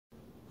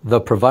The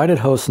provided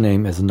host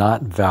name is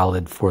not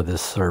valid for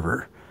this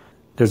server.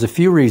 There's a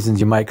few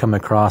reasons you might come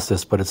across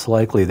this, but it's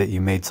likely that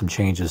you made some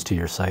changes to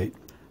your site.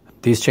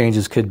 These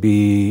changes could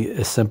be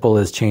as simple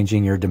as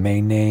changing your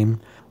domain name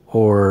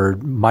or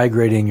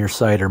migrating your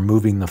site or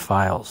moving the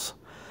files.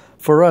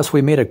 For us,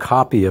 we made a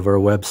copy of our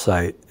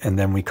website and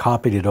then we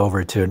copied it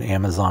over to an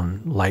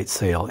Amazon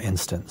Lightsail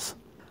instance.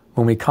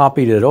 When we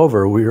copied it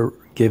over, we were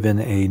given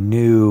a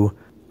new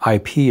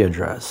IP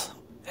address,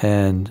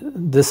 and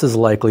this is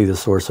likely the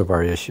source of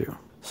our issue.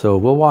 So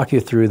we'll walk you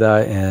through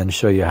that and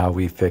show you how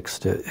we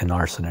fixed it in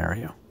our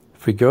scenario.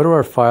 If we go to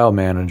our file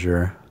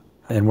manager,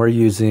 and we're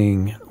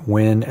using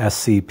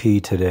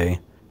WinSCP today,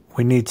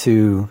 we need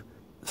to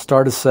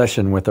start a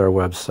session with our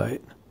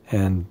website.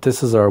 And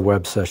this is our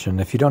web session.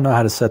 If you don't know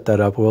how to set that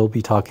up, we'll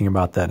be talking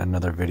about that in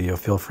another video.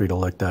 Feel free to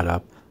look that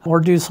up or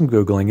do some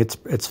Googling.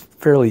 It's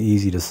fairly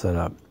easy to set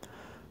up.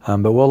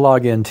 But we'll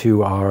log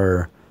into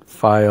our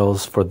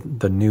files for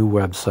the new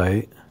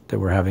website that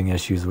we're having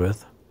issues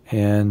with.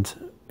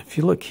 And if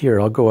you look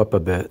here, I'll go up a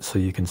bit so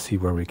you can see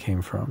where we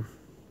came from.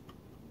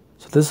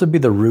 So this would be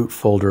the root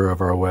folder of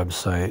our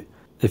website.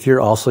 If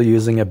you're also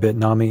using a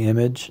Bitnami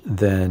image,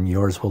 then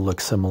yours will look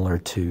similar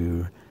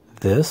to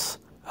this.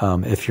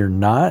 If you're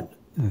not,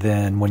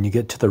 then when you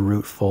get to the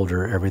root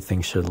folder,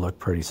 everything should look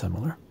pretty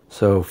similar.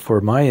 So for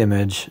my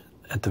image,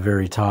 at the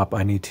very top,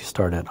 I need to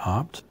start at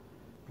opt,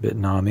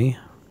 Bitnami,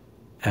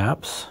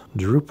 apps,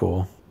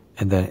 Drupal,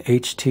 and then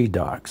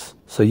htdocs.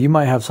 So you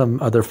might have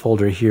some other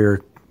folder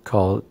here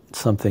called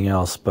something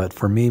else, but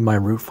for me, my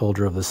root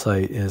folder of the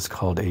site is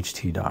called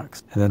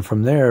htdocs. And then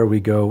from there, we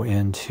go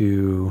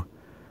into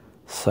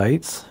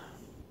sites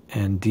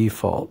and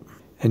default.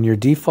 In your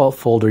default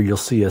folder, you'll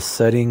see a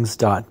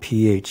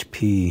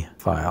settings.php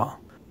file.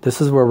 This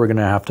is where we're going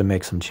to have to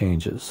make some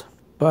changes.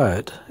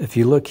 But if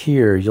you look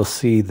here, you'll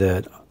see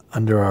that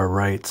under our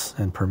rights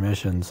and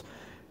permissions,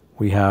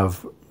 we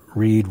have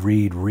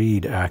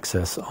read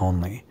access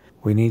only.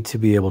 We need to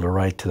be able to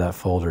write to that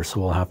folder, so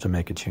we'll have to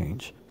make a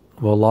change.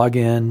 We'll log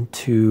in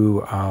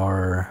to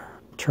our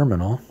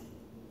terminal,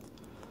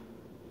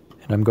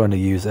 and I'm going to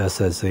use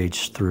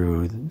SSH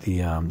through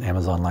the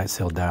Amazon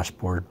Lightsail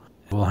dashboard.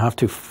 We'll have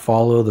to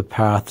follow the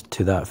path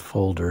to that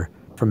folder.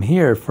 From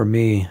here, for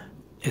me,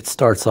 it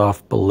starts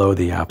off below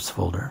the apps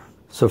folder.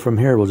 So from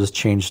here, we'll just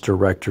change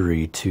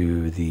directory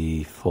to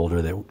the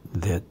folder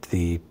that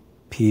the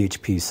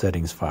PHP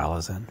settings file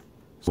is in.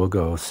 We'll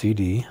go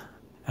cd,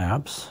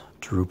 apps,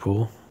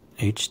 Drupal,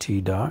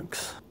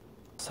 htdocs,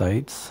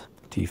 sites,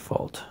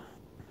 default.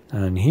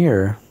 And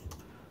here,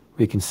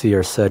 we can see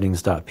our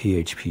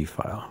settings.php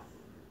file.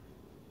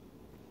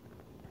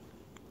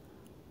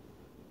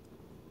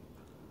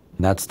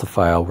 And that's the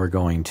file we're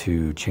going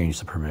to change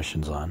the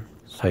permissions on.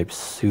 Type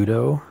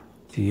sudo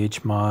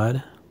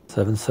chmod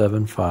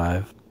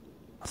 775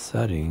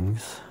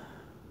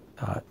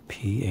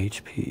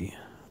 settings.php.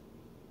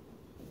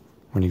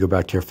 When you go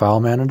back to your file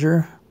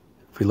manager,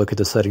 if we look at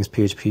the settings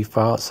PHP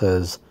file, it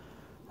says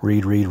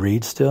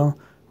read still.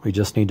 We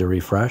just need to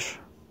refresh.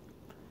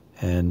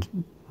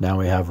 And now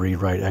we have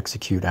read, write,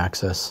 execute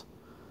access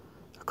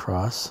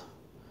across.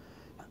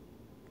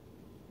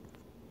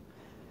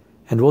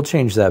 And we'll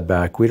change that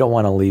back. We don't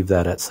want to leave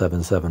that at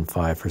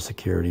 775 for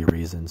security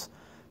reasons.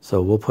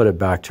 So we'll put it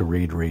back to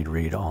read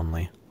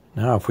only.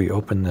 Now if we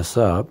open this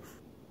up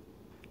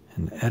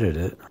and edit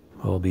it,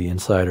 we'll be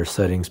inside our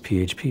settings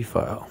PHP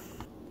file.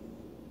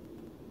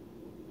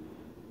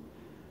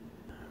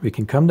 We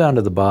can come down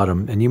to the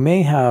bottom, and you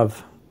may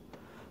have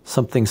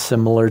something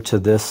similar to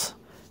this.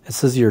 It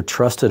says your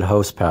trusted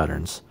host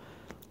patterns.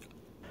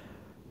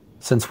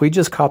 Since we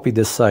just copied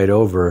this site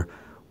over,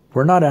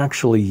 we're not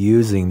actually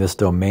using this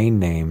domain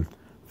name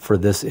for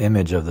this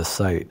image of the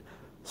site.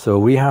 So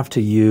we have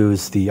to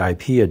use the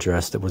IP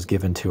address that was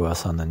given to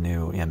us on the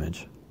new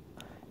image.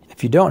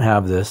 If you don't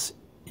have this,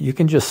 you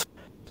can just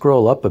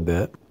scroll up a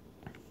bit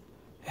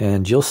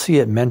and you'll see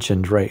it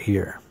mentioned right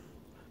here.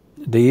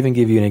 They even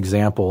give you an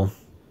example.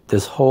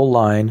 This whole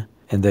line,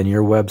 and then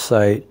your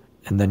website,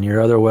 and then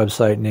your other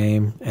website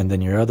name, and then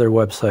your other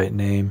website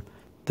name.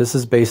 This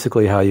is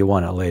basically how you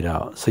want it laid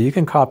out. So you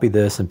can copy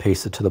this and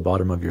paste it to the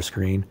bottom of your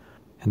screen,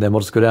 and then we'll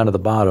just go down to the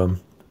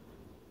bottom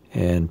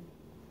and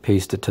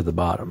paste it to the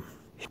bottom.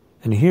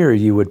 And here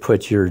you would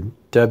put your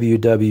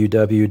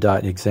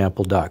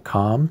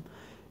www.example.com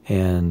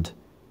and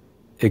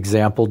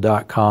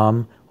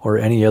example.com or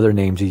any other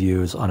names you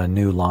use on a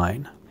new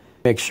line.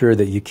 Make sure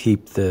that you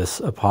keep this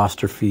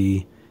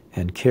apostrophe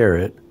and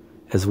caret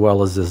as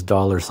well as this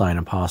 $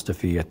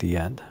 apostrophe at the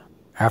end.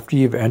 After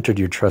you've entered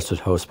your trusted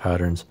host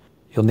patterns,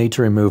 you'll need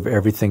to remove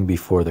everything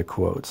before the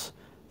quotes.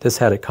 This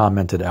had it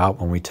commented out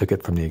when we took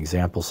it from the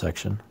example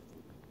section.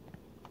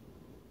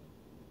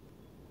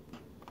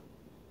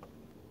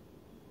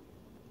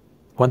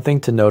 One thing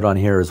to note on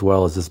here as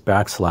well is this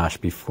backslash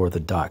before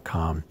the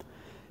 .com.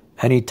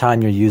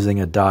 Anytime you're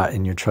using a dot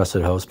in your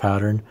trusted host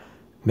pattern,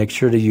 make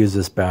sure to use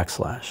this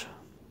backslash.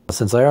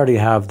 Since I already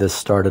have this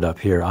started up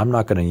here, I'm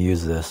not going to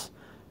use this.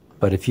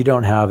 But if you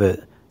don't have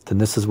it, then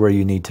this is where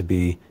you need to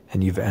be,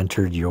 and you've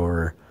entered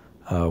your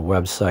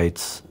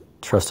websites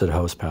trusted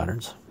host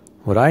patterns.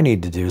 What I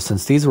need to do,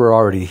 since these were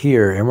already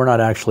here and we're not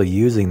actually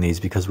using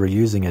these because we're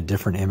using a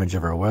different image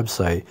of our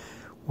website,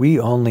 we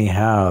only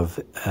have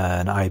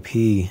an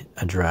IP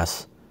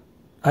address.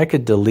 I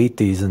could delete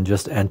these and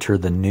just enter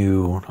the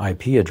new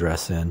IP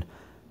address in,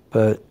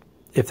 but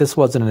if this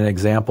wasn't an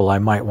example, I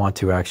might want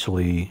to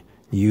actually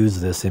use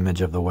this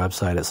image of the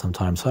website at some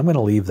time, so I'm going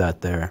to leave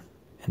that there.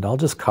 And I'll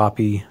just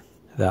copy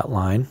that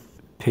line,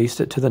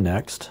 paste it to the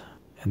next,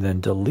 and then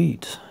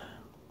delete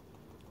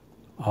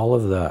all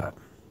of that.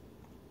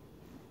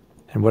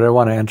 And what I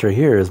want to enter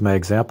here is my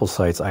example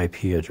site's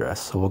IP address.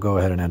 So we'll go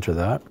ahead and enter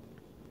that.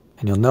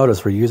 And you'll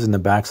notice we're using the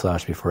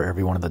backslash before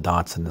every one of the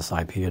dots in this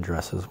IP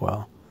address as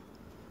well.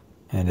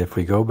 And if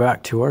we go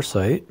back to our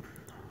site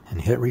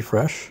and hit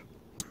refresh,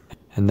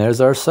 and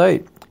there's our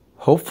site.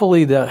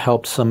 Hopefully that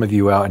helped some of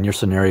you out and your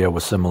scenario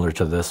was similar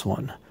to this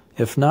one.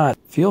 If not,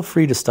 feel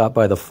free to stop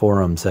by the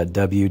forums at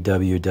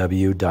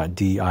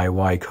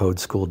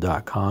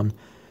www.diycodeschool.com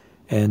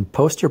and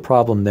post your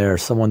problem there.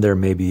 Someone there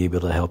may be able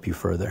to help you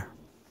further.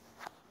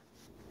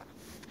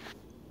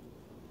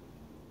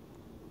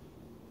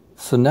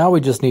 So now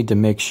we just need to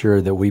make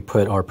sure that we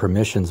put our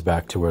permissions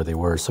back to where they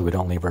were so we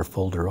don't leave our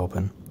folder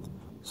open.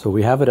 So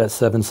we have it at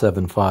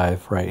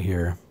 775 right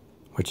here,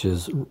 which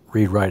is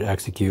read, write,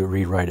 execute,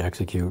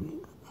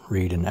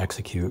 read and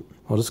execute.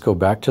 We'll just go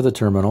back to the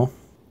terminal,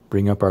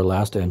 bring up our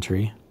last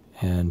entry,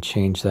 and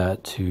change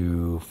that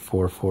to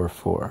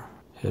 444.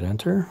 Hit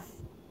enter.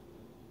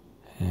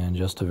 And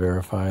just to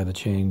verify the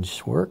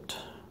change worked,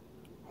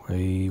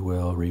 we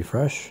will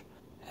refresh.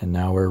 And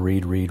now we're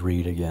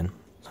read again.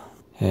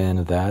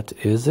 And that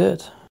is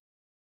it.